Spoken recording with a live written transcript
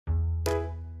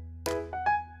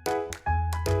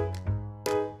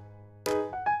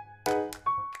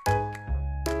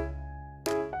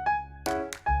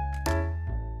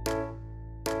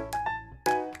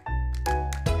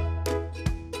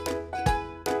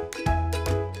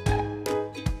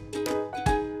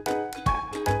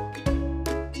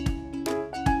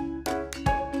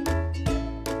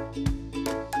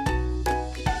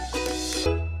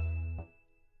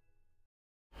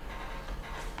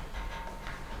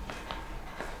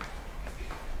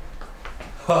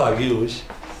გიუშ.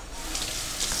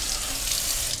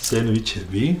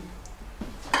 სენდვიჩები.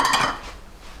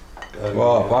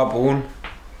 ვა, პაპუნ.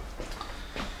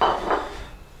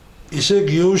 ისე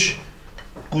გიუშ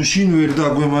გუშინ ვერ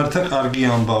დაგვემართა კარგი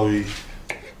ამბავი.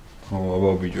 ხო,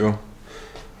 აბა ბიჭო.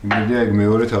 იმედია ეგ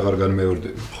მეორეთ აღარ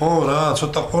განმეორდები. ხო რა,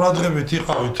 ცოტა ყურადღებით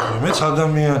იყავით, მეც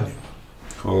ადამიანი.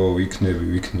 ხო, ვიქნები.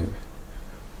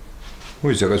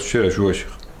 ой, ზოგადად შეიძლება შუაში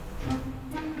ხარ.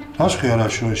 მაშხი არა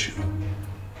შუაში.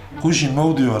 გუშინ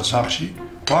მოვდივარ სახლში,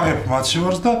 ვაღებ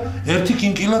მაცივარს და ერთი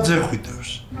კინკილა ძერხვიდებს.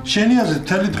 შენიაზე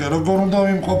მთელი დღე როგორ უნდა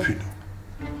ვიმყოფინო?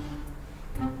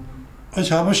 ეს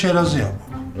აბა შერაზი ამბობ.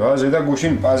 რა ზედა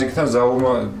გუშინ პაზიკთან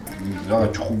ზაურმა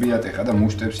რაღაც ჩხუბი ატეხა და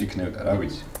მუშტებს იქნევდა, რა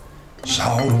ვიცი.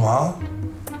 ზაურმა?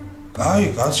 კაი,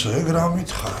 კაცო, ეგ რა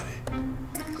მითხარი?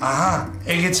 აჰა,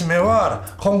 ეგეც მე ვარ?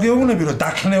 ხომ გეუბნები რომ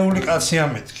დაქნეული კაცია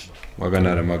მეთქი. მაგან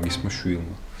არა მაგისმა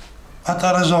შვილმა.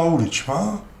 პატარა ზაურიჩმა?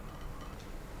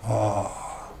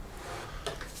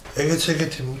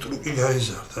 ეგეთი მუტრუკი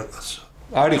გაიზარდა კაცო.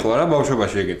 არ იყო რა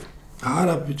ბავშვობაში ეგეთი.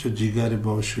 არა ბიჭო, ჯიგარი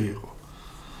ბავშვი იყო.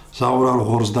 ზაურალ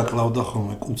ღორს დაკლავდა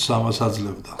ხოლმე, კუც ამას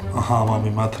აძლევდა. აჰა,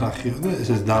 მამი მათრახიო და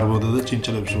ესეც დარბოდა და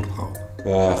ჭინჭლებს ურტყავდა.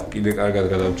 ვაჰ, კიდე კარგად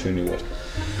გადამჩენი ვარ.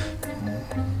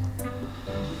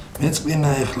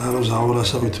 მეწყინა ეხლა რომ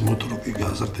ზაურასავით მუტრუკი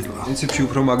გაზრდილა. პრინციპში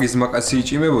უფრო მაგის მაკაცი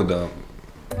იჭიმებოდა,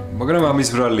 მაგრამ ამის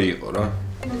ბრალი იყო რა.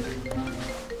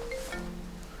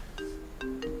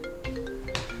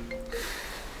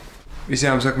 ისე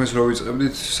ამ საქმეს რო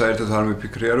ვიწყებდით, საერთოდ არ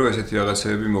მიფიქრია, რომ ესეთი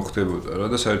რაღაცეები მოხდებოდა რა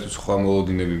და საერთოდ სხვა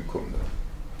მოლოდინები მქონდა.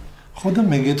 ხო და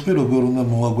მე გეტყვი როგორ უნდა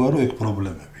მოაგვარო ეგ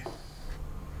პრობლემები.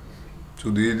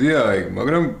 ცუდი იდეაა ეგ,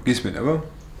 მაგრამ გისმენება?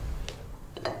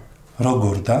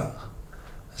 როგორ და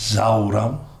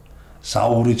ზაურამ,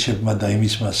 ზაურიჩებმა და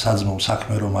იმისმა საძმომ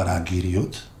საქმე რომ არ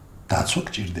აგირიოთ, დაცვა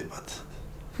გჭირდებათ.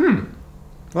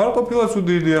 არ ყოფილა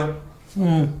ცუდი იდეა.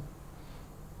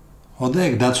 ხო და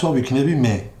ეგ დაცვა ვიქნები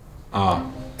მე.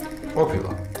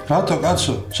 ყოფილა. რატო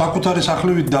კაცო, საკუთარი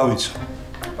სახლივით დავიცა.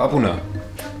 პაპუნა,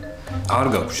 არ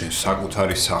გაქვს შენ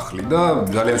საკუთარი სახლი და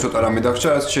ძალიან ცოტა რამე დაგჭა,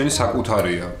 რაც შენი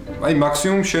საკუთარია. აი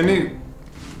მაქსიმუმ შენი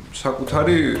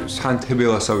საკუთარი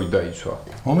სანთებელასავით დაიცვა.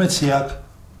 მომეცი აქ.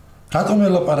 რატომ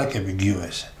ელაპარაკები გიო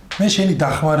ესე? მე შენი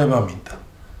დახმარება მინდა.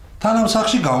 თან ამ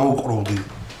სახლში გამოვყროვდი.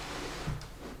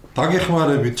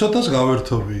 დაგეხმარებით, ცოტას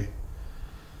გავერთობი.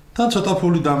 თან ცოტა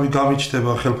ფული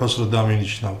გამიჩნდება ხელფას რომ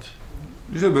დამინიჩნავთ.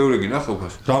 ისე ბევრი გინა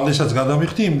ხელფას. რამდენსაც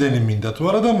გადამიხდი, იმდენი მინდა თუ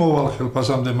არა და მოვალ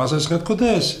ხელფასამდე მას ესხეთქო და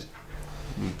ესე.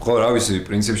 ხო, რა ვიცი,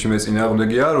 პრინციპში მე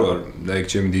წინააღმდეგი არ ვარ და ეგ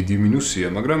ჩემი დიდი მინუსია,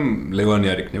 მაგრამ ლევანი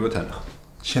არ იქნება თანახმ.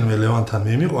 შენ მე ლევანთან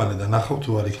მიმიყვანე და ნახავ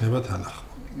თუ არ იქნება თანახმ.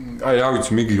 აი, რა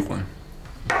ვიცი, მიგიყვან.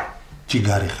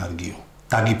 ჯიგარი ხარ გიო,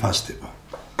 დაგიფასდება.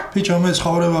 ბიჭო, მე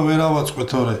ცხოვრება ვერ ავაწყო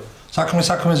თორე.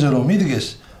 საქმეზე რომ მიდგეს,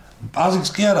 პაზიკს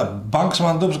კი არა, ბანკს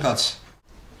მანდობს კაცი.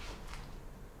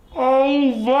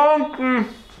 ბანკი.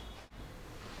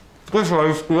 დღეს რა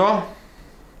ისკია?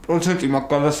 პროცენტი მაგ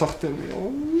გადასახდებია.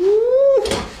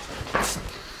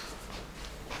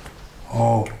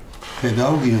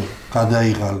 ხედავ გიო,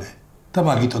 გადაიღალე და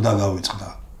მაგიტო დაგავიწყდა.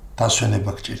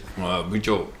 დასვენება გჭირდება.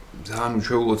 ბიჭო, ძალიან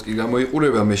უჩვეულოდ კი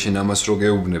გამოიყურება მე შენ ამას რო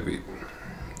გეუბნები.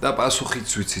 და პასუხიც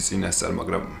ვიცი წინასწარ,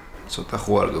 მაგრამ ცოტა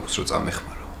ხო არ გაქვს რო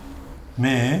წამეხმარო.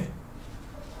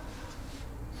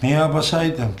 მე აბა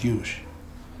საიდან გიოში?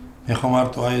 მე ხომ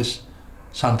მარტო აი ეს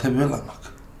სანთებელა მაქვს.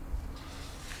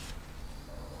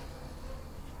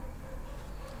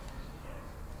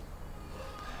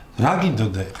 რა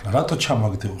გინდოდა ეხლა? რატო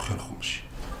ჩამაგდეო ხერხულში?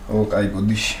 კაი,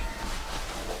 ბოდიში.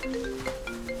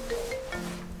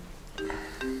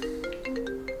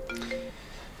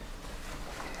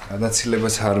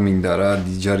 გადაცილებას არ მინდა რა,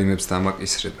 დიჯარიმებს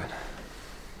დამაკისრებენ.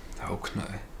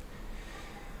 დაუქნაე.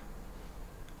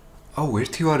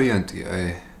 ერთი ვარიანტია,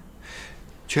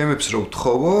 ჩემებს რო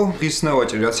ვთხოვო, ღის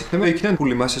ნავაჭრი რაც იქნება, იქიდან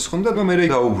ფული მას ესხონდა და მე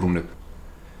დაუბრუნებ.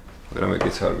 მაგრამ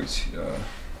ეგეც არ ვიცი რა.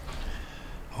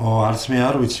 არც მე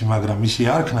არ ვიცი, მაგრამ ისი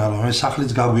არ ქნა, რომ მე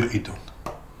სახლიც გაგვიყიდონ.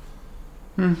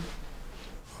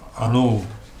 ანუ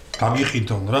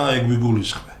გაგიყიდონ რა, ეგ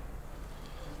ვიგულისხმე.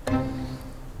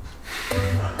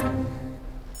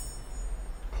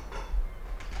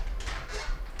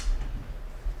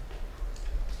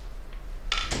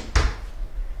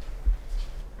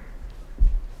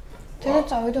 დედა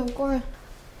წავიდა უკვე?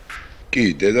 კი,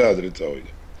 დედა ადრე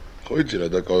წავიდა. ხო იცი რა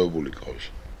დაკავებული ყავს.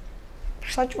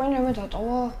 საჭმელი მე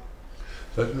დატოვა.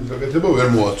 საჭმელის გაკეთება ვერ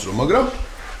მოასწრო, მაგრამ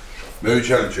მე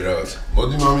ვიჩალიჩე რაღაც.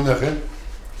 მოდი მამინახე.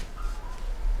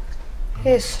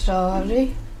 ეს რა არის?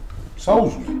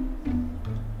 საუზმე.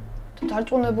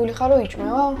 დარწმუნებული ხარო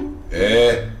იჭმევა?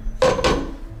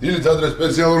 დილით ადრე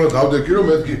სპეციალურად ავდექი რომ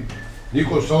მეთქი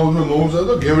ნიკო საუბრე მოუზა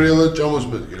და გემრიელად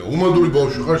ჭამოსმეთკირა. უმადური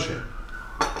ბავშვი ხარ შენ?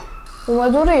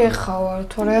 უმადური ეხა ვარ,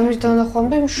 თორე ამის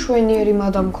დანახვამდე მშვენიერი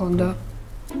მადა მქონდა.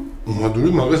 უმადური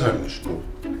მაგას არ ნიშნავს.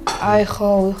 აი ხო,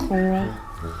 ვიხუმრა.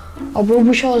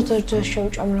 აბუბუშალს და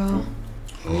შევჭამ რა.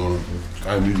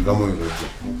 აი მიდი გამოიღე.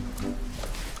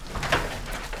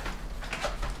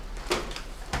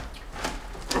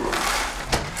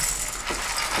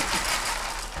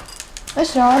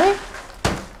 ეს რა არის?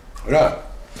 რა?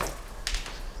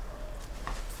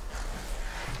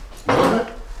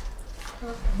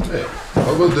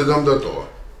 ალბათ დედამ დატოვა.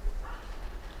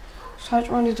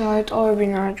 საჭმელი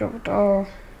დაეტოვებინა ჯობდა.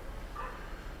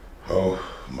 ხო,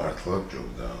 მართლა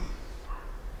ჯობდა.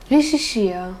 ის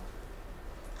ისია?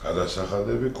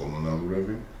 გადასახადები,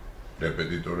 კომუნალურები,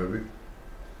 რეპეტიტორები.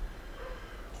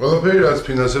 ყველაფერი რაც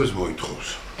ფინანსებს მოითხოვს.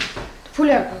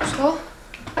 ფული არ გაქვს, ხო?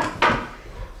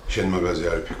 შენ მაგაზე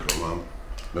არ ფიქრო, მამ.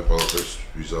 მე ყველაფერს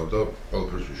ვიზავ და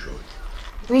ყველაფერს ვიშოვე.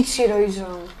 ვიცი რომ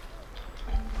იზავ.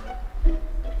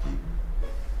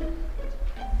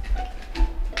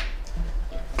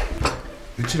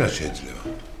 ვიცი რა შეიძლება.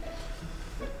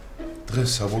 დღეს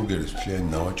საბურგერის მთლიანი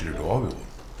ნავაჭრი რო ავიღო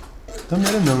და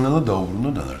მე ნელ-ნელა დაუბრუნო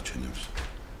დანარჩენებს.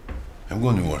 მე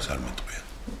მგონი უარს არ მეტყვია.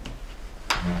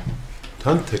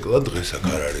 თან თეკლა დღეს აქ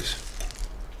არ არის.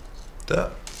 და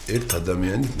ერთ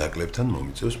ადამიანით ნაკლებთან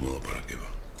მომიწევს მოლაპარაკება.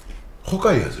 ხო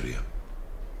კაი აზრია.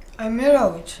 აი მე რა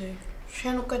ვიცი.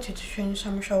 შენ უკეთეთ შენი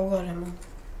სამუშაო გარემო.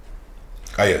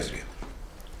 კაი აზრია.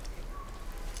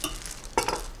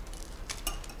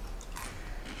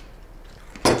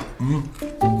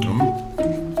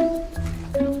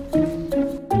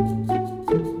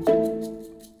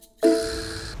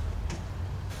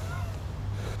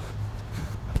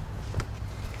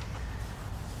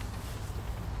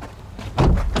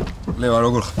 ლევან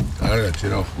როგორ ხარ? კარგად,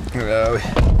 შენ რა? რავი.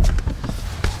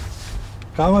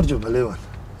 გამარჯობა ლევან.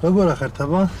 როგორ ახართ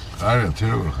აბა? კარგად, შენ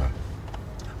როგორ ხარ?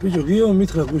 ბიჭო, გიო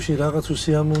მითხრა გუშინ რაღაც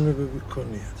უსიამოვნებები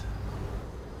გქონიათ.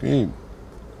 კი.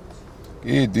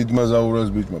 კი, დიდმა ზაურას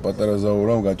ბიჭმა, პატარა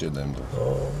ზაურამ გაჭედა იმდა.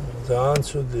 ძალიან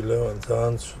ცუდი ლევან,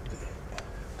 ძალიან ცუდი.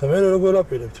 და მე როგორ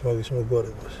აპირებთ მაგის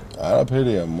მოგვარებას?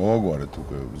 არაფერია, მოაგვარეთ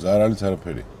უკვე, ზარალიც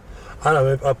არაფერი. არა,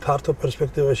 მე ფართო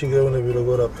პერსპექტივაში გეუბნები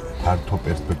როგორ აპირებ. ფართო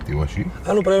პერსპექტივაში?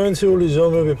 ანუ პრევენციული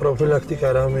ზომები, პროფილაქტიკა,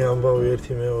 რამე ამბავი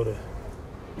ერთი მეორე.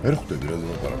 ვერ ხვდები რა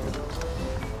ლაპარაკობ.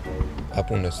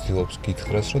 აპუნას ცდილობს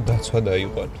გითხრას, რომ დაცვა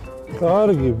დაიყვანო.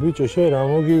 კარგი, ბიჭო, შენ რა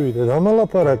მოგივიდა?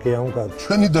 დამალაპარაკე ამ კაცს.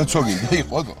 ჩვენი დაცვა გინდა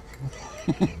იყო.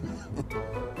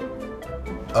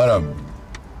 არა.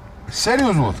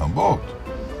 სერიოზულად ამბობთ?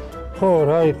 ხო,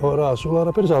 რა იყო რა, სულ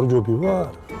არაფერს არ ჯობი ვარ.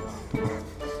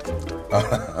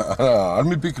 არა, არ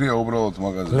მიფიქრია უბრალოდ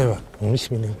მაგაზე. ლევან,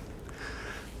 მისმინე.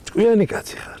 ჭკვიანი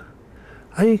კაცი ხარ.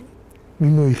 აი,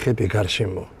 მიმოიხედე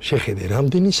გარშემო, შეხედე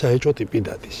რამდენი საეჭო ტიპი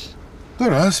დადის. და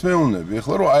რას მეუნები?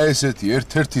 ეხლა რომ აი ესეთი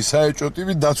ერთ-ერთი საეჭო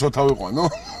ტიპი დაცვა თავიყვანო.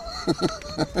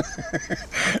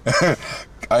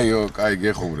 კაიო, კაი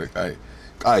გეხუმრე, კაი.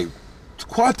 კაი,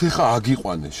 თქვათ ეხა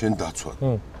აგიყვანე შენ დაცვა.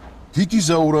 დიდი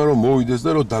ზაურა რომ მოვიდეს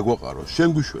და რომ დაგვაყარო. შენ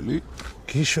გვიშველი?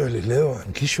 გიშველი ლევან,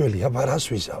 გიშველი, აბა რას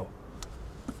ვიზავ?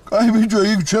 კაი ბიჭო,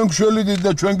 იქ ჩვენ გშველიდით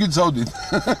და ჩვენ გიცავდით.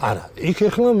 არა, იქ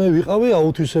ეხლა მე ვიყავი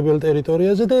აუთვისებელ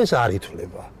ტერიტორიაზე და ეს არ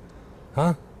ითვლება. ჰა?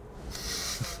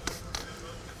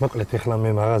 მოკლედ ეხლა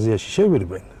მე მაღაზიაში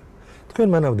შევირბენ. თქვენ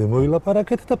მანამდე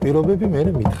მოილაპარაკეთ და პირობები მე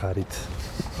მითხარით.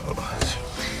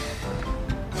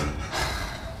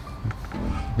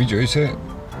 ბიჭო, ისე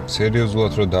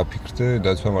სერიოზულად რო დაფიქრდე,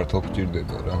 დაცვა მართლა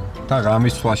გჭირდება რა. და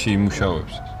ღამის სვაში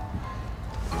იმუშავებს.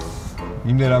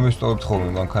 იმდენ რამეს ვტოვებთ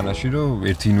ხოლმე მანქანაში, რომ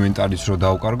ერთ ინვენტარის რო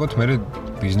დავკარგოთ, მე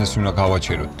ბიზნესი უნდა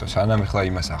გავაჩეროთ და სანამ ეხლა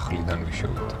იმას ახლიდან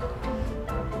ვიშოვეთ.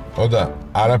 ხო და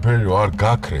არაფერი რო არ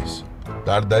გაქრეს და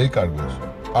არ დაიკარგოს.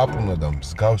 აპუნა და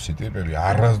მსგავსი ტიპები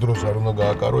არასდროს არ უნდა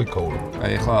გააკარო იქაური.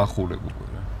 აი ეხლა ახურებ უკვე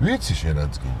რა. ვიცი შენ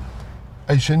რაც გინდა.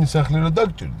 აი შენი სახლი რო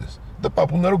დაგჭირდეს და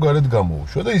პაპუნა რო გარეთ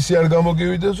გამოუშვა და ისე არ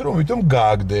გამოგივიდეს რომ ვითომ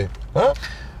გააგდე, ჰა?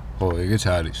 ხო, ეგეც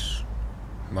არის.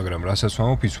 მაგრამ რასაც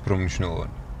ვამბობ, ის უფრო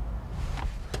მნიშვნელოვანი.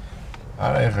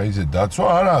 არა, ეხა ისე დაცვა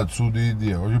არაა ცუდი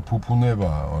იდეა, ვაჟი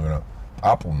ფუფუნებაა, მაგრამ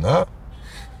პაპუნა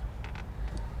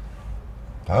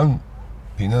თან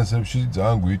ფინანსებში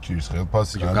ძალიან გვიჭირს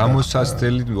ხელფასი განდა.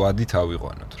 გამოსაცდელი ვადი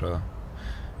თავიყვანოთ რა.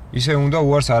 ისე უნდა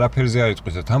უარს არაფერზე არ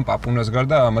იტყვის და თან პაპუნას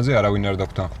გარდა ამაზე არავინ არ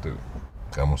დაგთანხმდება.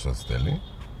 გამოსაცდელი?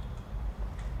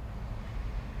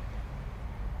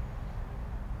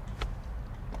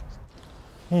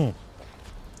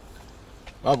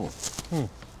 აბო.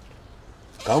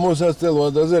 გამოსაცდელ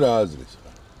ვადაზე რა აზრის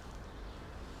ხარ?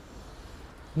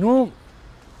 ნუ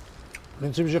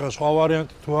პრინციპში სხვა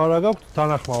ვარიანტი თუ არა გაქვთ,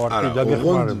 თანახმავართ და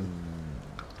გეხმარებ.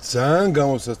 ძალიან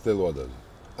გამოსასწელო ადაზე.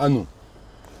 ანუ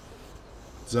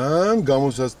ძალიან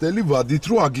გამოსასწელი ვადით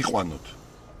რო აგიყვანოთ.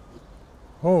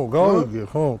 ხო, გავიგე,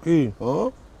 ხო, კი. ხო?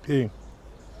 კი.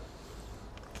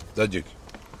 დაჯექი.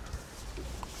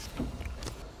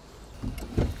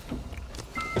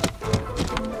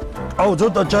 აუ,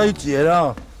 ცოტა ჩაიწიე რა.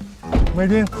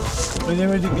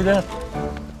 მედი კიდე.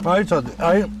 მაიცადე,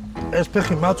 აი ეს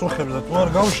ფეხი მაწუხებს და თუ არ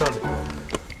გავშალე.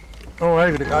 ო,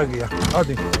 ეგრე კარგია.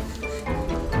 ადი.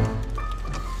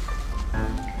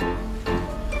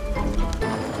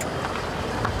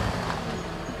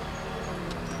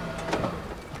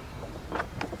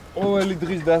 ყოველი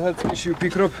დღის დასაწყისში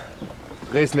ვფიქრობ,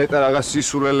 დღეს ნეტა რაღაც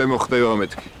სისულელე მოხდება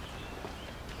მეთქი.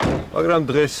 მაგრამ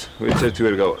დღეს ვერც ერთი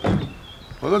ვერ გავარ.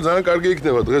 ხოდა ძალიან კარგი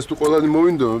იქნება დღეს თუ ყველანი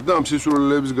მოვინდომებ და ამ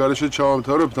სისულელეების გარეშე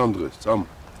ჩავამთავრებთ ამ დღეს. წამ.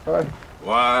 აი.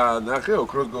 ვა, ნახე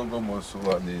ოქროს გოგო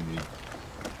მოსულანინი.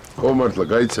 ხო მართლა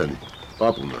გაიცანი,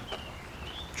 პაპუნა.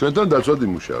 ჩვენთან დაცვად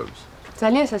იმუშავებს.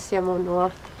 ძალიან სასიამოვნოა.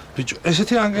 ბიჭო,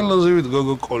 ესეთი ანგელოზივით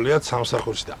გოგო ყოლიათ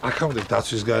სამსახურში და აქამდე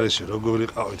დაცვის გარეშე როგორ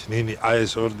იყავით ნინი, აი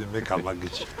ეს ორდი მე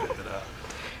კამაგიჩი რა.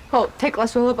 ხო,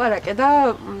 თეკლას ველაპარაკე და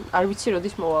არ ვიცი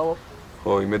როდის მოვალო.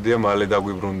 ხო, იმედია მალე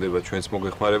დაგვიბრუნდება ჩვენს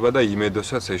მოგეხმარება და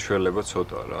იმედოსაც ეშველება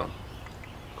ცოტა რა.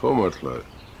 ხო მართლა.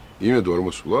 იმედო არ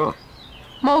მოსულა?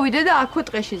 მოვიდე და აქვე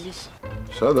ტყეში ზის.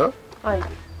 სადა? აი.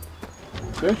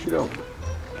 ტყეში რა?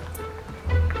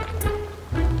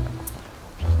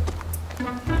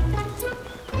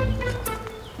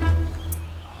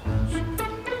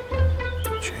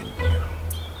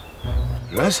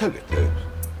 რასაკეთებ?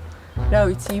 რა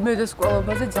ვიცი, იმედოს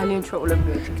ყოლობაზე ძალიან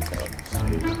ჩვეულებრივი იქნება.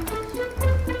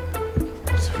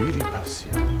 ძვირი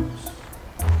პასია.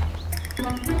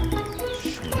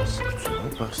 შენს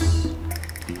გწნობას.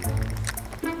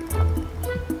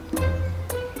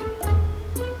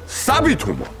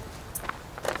 საბითუმო.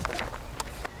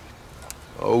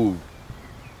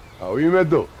 აუ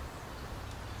იმედო.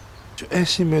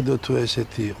 ეს იმედო თუ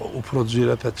ესეთი იყო, უფრო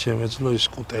ძვირადად შემეძლო ის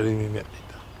სკუტერი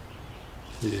მიმეყიდა.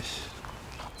 ის.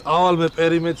 ავალმე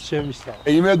პერიმეტრს შემისწავლა.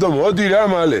 იმედო მოდი რა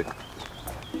მალე.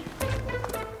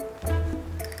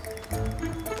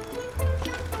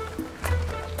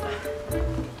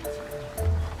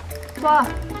 ვა,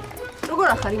 როგორ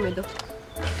ახარ იმედო?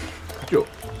 ჯო.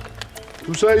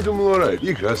 თუ საიდუმლო არა,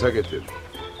 იქ რასაკეთებ?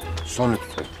 სონეტ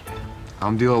წერდი.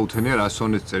 ამდილა უთენია რა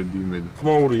სონეტ წერდი იმედო.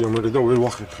 ხმაურია მე და ვერ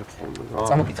ვახერხებ ხოლმე რა.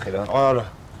 წამოკითხე რა. არა.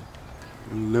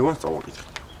 ლევანს წამოკითხე.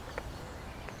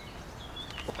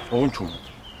 ოუნჩუმ.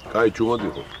 კაი, ჩუმად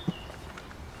იყო.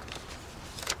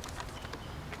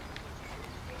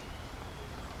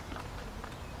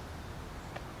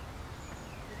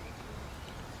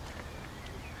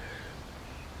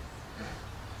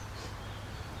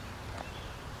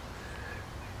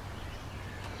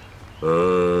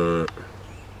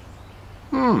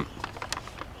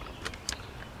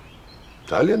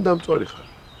 ძალიან დამწვარი ხარ.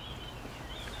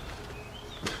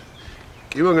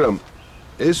 კი, მაგრამ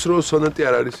ეს რო სონეტი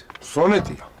არ არის?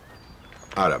 სონეტია.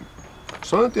 არა.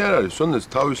 სონეტი არ არის, სონეტს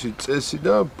თავისი წესი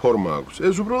და ფორმა აქვს.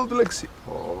 ეს უბრალოდ ლექსი.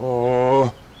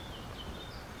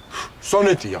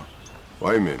 სონეტია.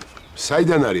 ვაიმე,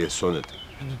 საიდან არის ეს სონეტი?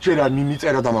 ჯერ არ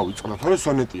მიმიწერა და მავიწყდა, თორე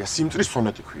სონეტია, სიმწრის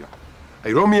სონეტი ქვია.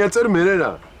 აი რომ მიაწერ მერე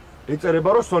რა? ეწერება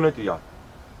რომ სონეტია.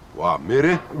 ვა,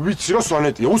 მერე? ვიცი რომ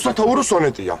სონეტია, უსათაურო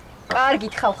სონეტია.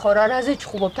 კარგით ხალხო რა, რაზე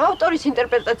ჩხუბობთ? ავტორის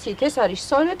ინტერპრეტაციით ეს არის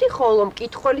სონეტი, ხოლო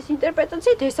მკითხველის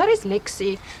ინტერპრეტაციით ეს არის ლექსი.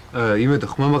 იმედო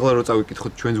ხმამაღლა რო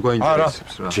წავიკითხოთ ჩვენს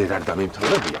გვაინტერესებს რა. ჯერ არ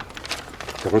დამემთავრებია.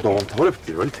 და დავამთავრებ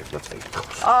პირველი თემდაც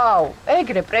ეკითხავს. აუ,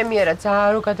 ეგრე პრემიერა ძალიან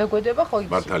რო გადაგვედება ხო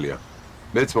იცი? მართალია.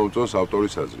 მეც მომწონს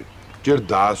ავტორის აზრი. ჯერ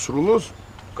დაასრულოს,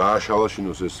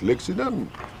 გააშალაშინოს ეს ლექსი და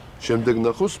შემდეგ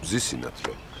ნახოს მზის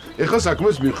სინათლე. ეხლა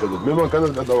საქმეს მივხედოთ, მე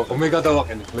მანქანას გადავაყენებ. მე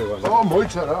გადავაყენებ ლევან.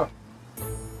 მოიცა რა.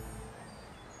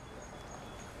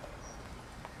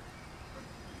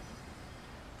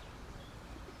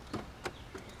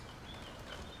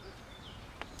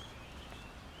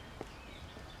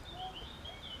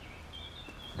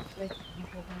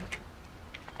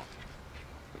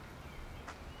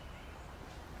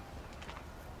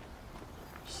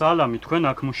 სალამი, თქვენ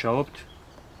აქ მუშაობთ?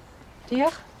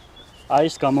 დიახ. აი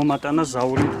ეს გამომატანა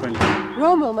ზაური თქვენ.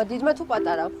 რომელმა დიდმა თუ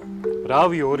პატარა?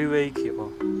 რავი, ორივე იქ იყო.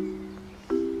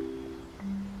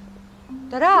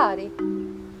 და რა არის?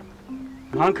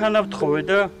 მანქანა ვთხოვე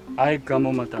და აი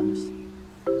გამომატანეს.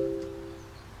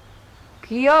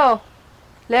 გიო,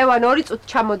 ლევან 2 წუთი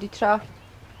ჩამოდით რა.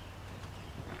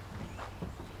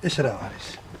 ეს რა არის?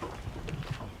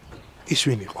 ის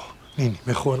ვინ იყო? ნინი,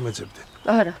 მე ხო არ მეძებდე.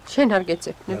 არა, შენ არ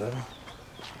გეცეფნე.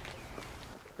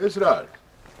 ეს რა არის?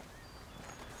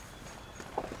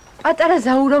 პატარა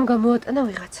ზაურამ გამოატანა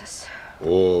ვიღაცას.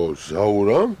 ო,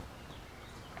 ზაურამ?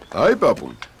 აი,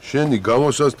 პაპუნ, შენი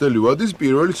გამოსასწრელი ვადის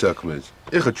პირველი საქმეც.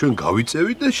 ეხლა ჩვენ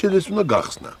გავიწევით და შენ ეს უნდა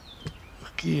გახსნა.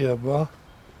 კი აბა.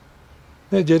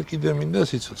 მე ჯერ კიდე მინდა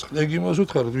სიცოცხლე. ეგ იმას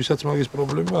უთხარით, ვისაც მაგის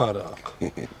პრობლემა არა აქვს.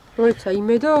 მოიცა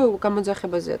იმედო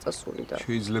გამოძახებაზეა წასული და.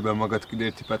 შეიძლება მაგათ კიდე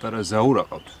ერთი პატარა ზაურა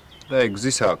აყავთ. და ეგ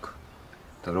გზის აქ.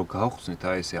 და რო გავხსნით,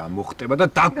 აი ესე ამოხტება და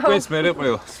დაგკვეც მერე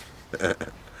ყველას.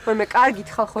 მე კარგით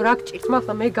ხალხო რა გჭირთ,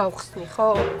 მაგრამ მე გავხსნი, ხო?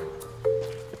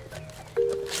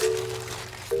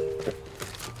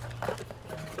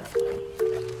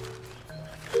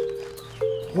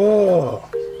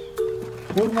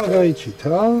 ფორმა გაიჩით,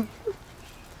 ა?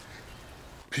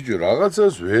 ბიჭო,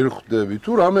 რაღაცას ვერ ხვდები,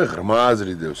 თუ რამე ღრმა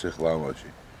აზრიდევს ეხლა ამაში.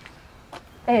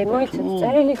 მოიცა,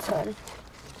 წერილიც არის.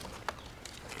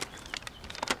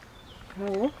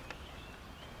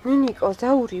 ნიკო,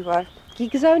 ზაური ვარ.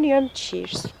 გიგზავნი ამ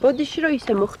ჩირს. ბოდიში რომ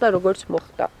ისე მოხდა, როგორც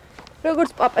მოხდა.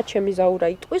 როგორც პაპა ჩემი ზაურა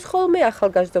იტყვის, ხოლმე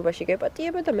ახალგაზრდობაში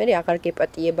გეპატიება და მე აღარ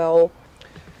გეპატიებაო.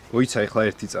 მოიცა ეხლა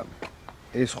ერთი წამი.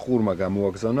 ეს ხურმა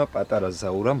გამოაგზავნა პატარა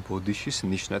ზაურამ ბოდიშის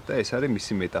ნიშნად და ეს არის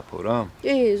მისი მეტაფორა?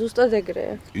 კი, ზუსტად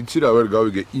ეგრეა. იცი რა ვერ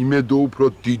გავიგე, იმედო უფრო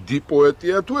დიდი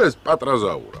პოეტია თუ ეს პატრა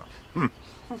ზაურა?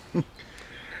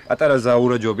 პატარა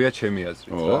ზაურა ჯობია ჩემი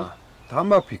აზრით რა.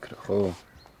 დამაფიქრე, ხო?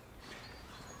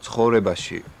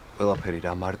 ცხოვრებაში ყველაფერი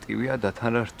რა მარტივია და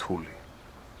თან რა რთული.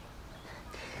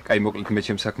 კაი, მოკლედ მე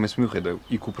ჩემს საქმეს მივხედავ,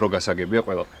 იქ უფრო გასაგებია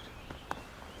ყველაფერი.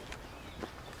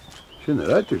 შენ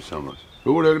რა ჭირს ამას?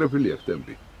 როგორ ეგრეფილი აქვს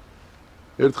ტემპი?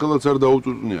 ერთხელაც არ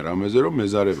დაუწუწუნია რამეზე რომ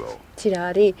მეზარებაო. იცი რა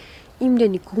არის?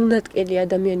 იმდენი გულნატკელი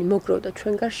ადამიანი მოგროვდა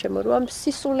ჩვენ გარშემო, რომ ამ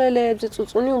სისულელეებზე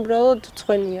წუწუნი უბრალოდ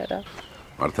ცხვენია რა.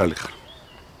 მართალი ხარ.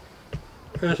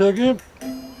 ესე იგი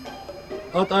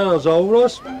პატარა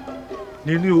ზაურას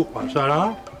ნინი უყვარს, არა?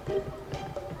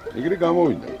 ეგრე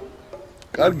გამოვიდა.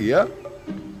 კარგია?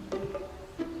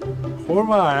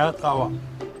 ფორმა არა ტყავა.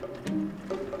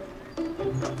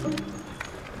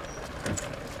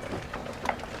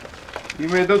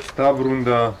 იმედოც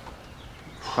დაბრუნდა.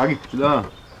 გაგიჭდა?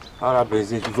 არა,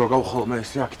 ბენზინს უზოგავ ხოლმე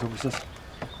ეს აქითობისას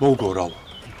მოგორავ.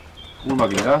 ხურმა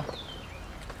გინდა?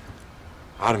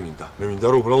 არ მინდა. მე მინდა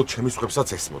რომ უბრალოდ ჩემი სხვებსაც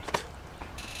ესმოდით.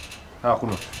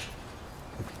 ხურმა.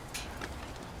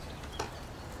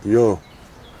 იო.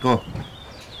 ხო.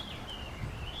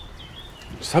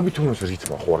 საბითუმოს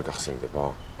რითმა ხო არ გახსენდება?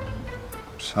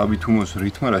 საბითუმოს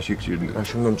რითმა რა შეგჭირდება? რა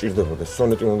შემდგომ მჭირდებოდა,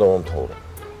 სონეტი უნდა მომთავრო.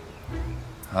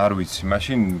 არ ვიცი,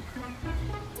 მაშინ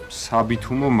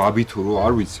საბითუმო, მაბითურო,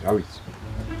 არ ვიცი, რა ვიცი.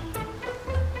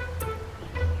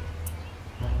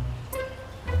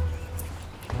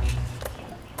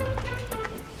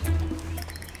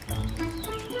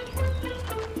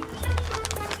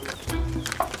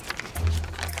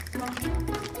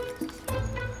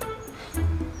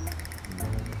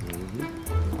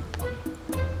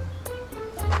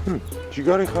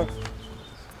 ჯიგარი ხარ?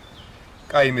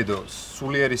 კაი, იმედო,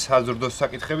 სულიერი საზრდოს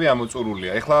საკითხები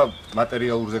ამოწურულია. ეხლა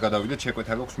მატერიალურზე გადავიდეთ,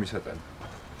 შეკვეთა გვაქვს მისატანი.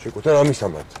 შეკვეთა რა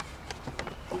მისამართ?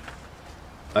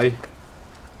 აი,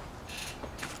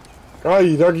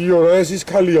 რა გიო რა ეს ის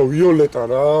ქალია ვიოლეტა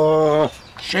რა.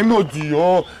 შემოდიო,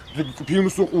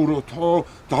 ფილმს უყუროთო,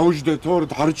 დაუჯდეთო,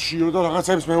 დარჩიო და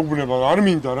რაღაცებს მეუბნება. არ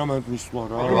მინდა რა მანდ მისვა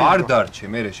რა. არ დარჩე,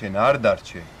 მერე შენ არ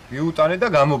დარჩე. მიუტანე და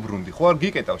გამობრუნდი, ხო არ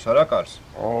გიკეტავს არა კარს?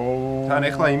 თან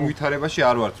ეხლა იმ ვითარებაში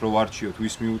არ ვართ, რომ ვარჩიოთ,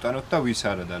 ვის მიუტანოთ და ვის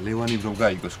არა და ლევანი რომ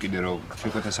გაიგოს კიდე რომ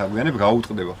შეკვეთას აგვიანებ,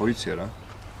 გაუტყდება, ხო იცი რა?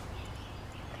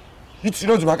 იცი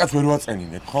რომ მაგას ვერ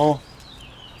ვაწენინებ, ხო?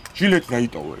 ჟილეტი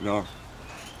დაიტოვე რა.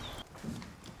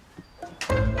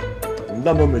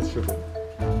 უნდა მომეცე.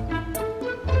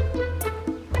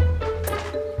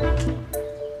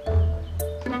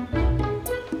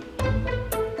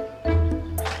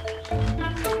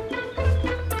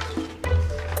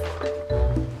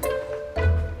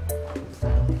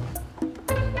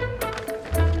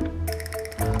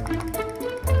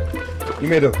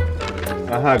 იმედო.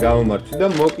 აჰა, გამომართვი და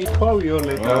მოკითხვა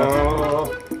ვიოლეტა.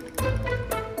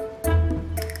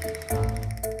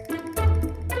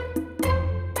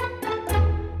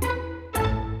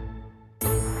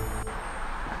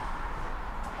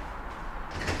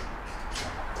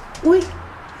 უი,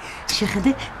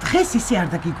 შეხედე, დღეს ისე არ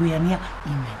დაგიგვიანია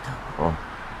იმედო.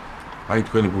 აი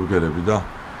თქვენი ბურგერები და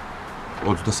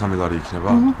 23 ლარი იქნება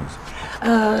თქვენს.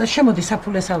 შემოდი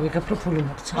საფულეს ავიღებ, რო ფული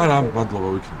მოგცა. არა, მადლობა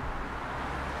ვიქნებ.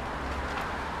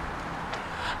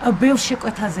 ბევრ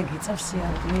შეკვეთაზე გიწევს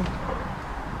სიარდი.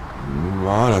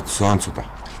 არა, ძალიან ცოტა.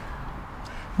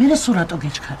 მე სულ რატო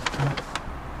გეჩქარდა?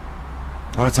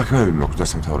 რაღაც საქმეები მაქვს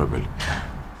დასამთავრებელი.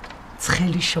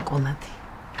 ცხელი შოკოლადი.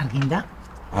 არ გინდა?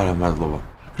 არა, მადლობა.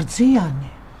 რძიანი.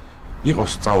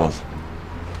 იყოს, წავალ.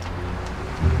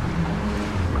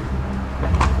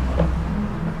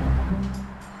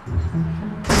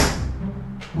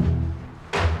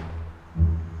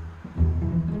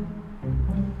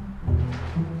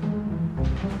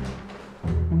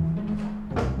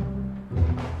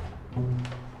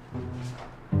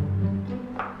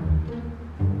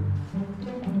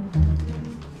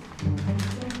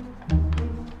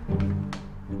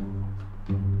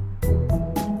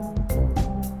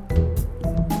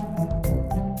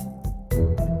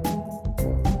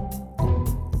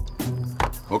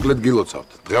 მოკლედ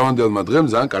გილოცავთ. დღევანდელმა დღემ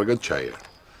ძალიან კარგად ჩაირა.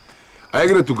 აი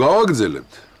ეგრე თუ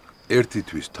გავაგრძელებთ, ერთი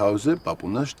თვის თავზე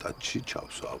პაპუნა შტატში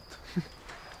ჩავსვავთ.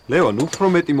 ლევან, უფრო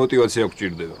მეტი мотиваცია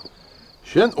გვჭირდება.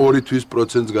 შენ 2 თვის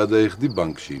პროცენტს გადაიხდი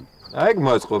ბანკში. აი,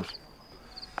 მაწყობს.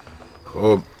 ხო,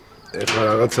 ეხლა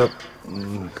რაღაცა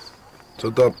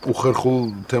ცოტა უხერხულ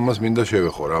თემას მინდა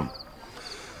შევეხო რა.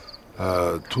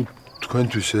 თუ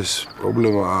თქვენთვის ეს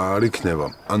პრობლემა არ იქნება,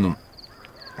 ანუ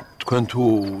თქვენ თუ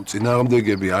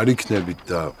წინააღმდეგები არ იქნებით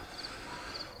და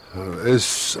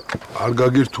ეს არ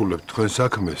გაგირთულებთ თქვენ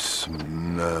საქმეს,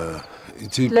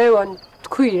 იცი? ლევან,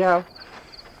 თქვი რა.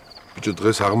 ბიჭო,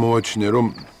 დღეს აღმოვაჩინე, რომ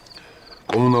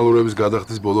კომუნალურების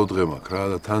გადახდის ბოლო დღე მაქვს რა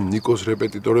და თან ნიკოს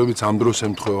რეპეტიტორებიც ამ დროს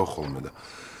ემთხვევა ხოლმე და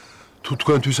თუ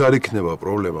თქვენთვის არ იქნება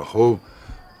პრობლემა, ხო?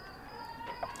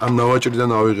 ამ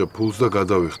ნავაჭრიდან ავიღებ ფულს და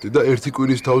გადავიხდი და ერთი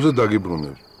კვირის თავზე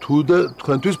დაგიბრუნებ. თუ და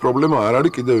თქვენთვის პრობლემა არ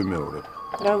არის კიდევ მეორე.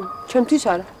 რა, ჩემთვის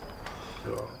არა.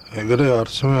 ეგრე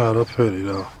არცმე არაფერი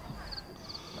რა.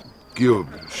 გიო,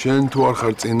 შენ თუ არ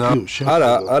ხარ წინა?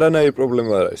 არა, არანაირი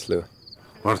პრობლემა არ არის, ლევან.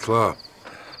 მართლა?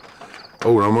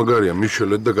 აუ, რა მაგარია,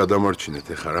 მიშველეთ და გადამარჩინეთ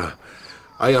ეხა რა.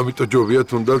 აი, ამიტომ ჯობია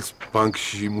თუნდაც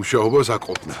ბანკში მუშაობას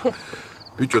აკობნა.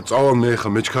 ბიჭო, წავალ მე ეხა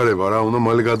მეჩქარება რა, უნდა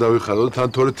მალე გადავიხადო და თან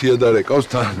თორე თია დარეკავს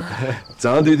თან.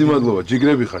 ძალიან დიდი მადლობა,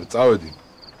 ჯიგრები ხარ, წავედი.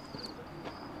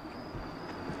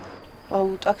 აუ,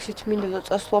 ტაქსით მინდოდა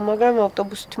წასვლა, მაგრამ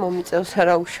ავტობუსით მომიწევს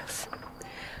არა უშავს.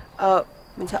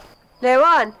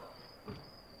 ლევან!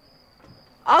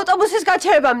 ავტობუსის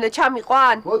გაჩერებამდე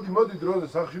ჩამიყვან? მოდი, დროზე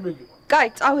სახში მიგიყვან. კაი,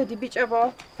 წავედი ბიჭებო.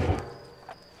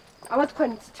 ამა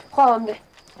თქვენიც, ხოლმე.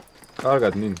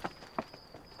 კარგად, ნინი.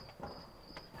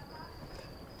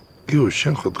 გიო,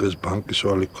 შენ ხო დღეს ბანკის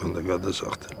ვალი გქონდა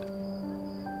გადასახდელი.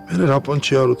 მე რა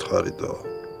პონჩი არ უთხარი და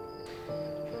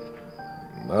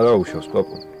არა უშავს,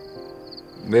 პაპუ.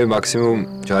 მე მაქსიმუმ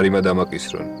ჯარიმა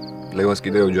დამაკისრონ. ლევანს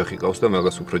კიდევ ოჯახი ყავს და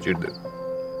მაგას უფრო ჭირდება.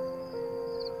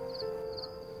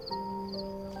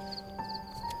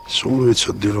 სულ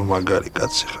ვიცოდი რომ მაგარი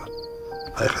კაცი ხარ.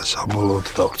 აი ხა საბოლოოდ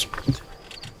დავწყვეტი.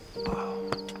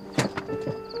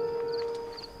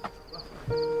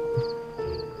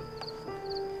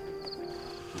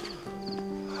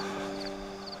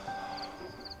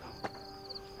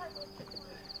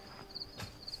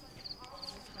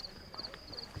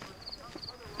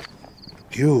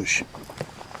 გიოშ.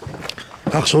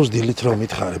 ახსოვს დილით რომ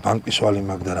მითხარე ბანკის ვალი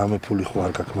მაგ და რამე ფული ხო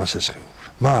არ გაქვს მას ესხეო.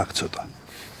 მაგ ცოტა.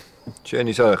 შენ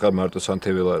ისა ხარ მარტო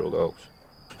სანთებელარო გაქვს.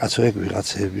 კაცო ეგ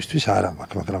ვიღაცებისთვის არა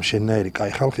მაქვს, მაგრამ შენნაირი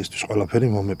კაი ხალხისთვის ყველაფერი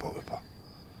მომეპოვება.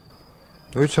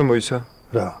 მოიცა მოიცა.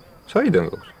 რა? საიდან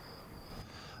გაქვს?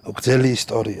 გრძელი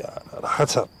ისტორია,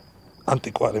 რაღაცა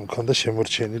ანტიკვარი მქონდა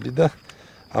შემორჩენილი და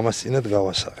ამას წინათ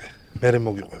გავასაღე. მერე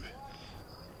მოგიყვები.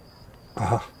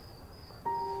 აჰა.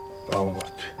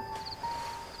 გავმართვი.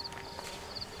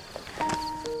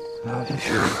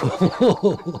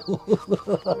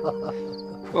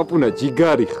 პაპუნა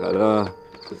ჯიგარი ხარ რა.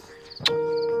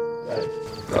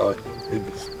 დავай,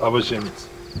 აბა შემიც.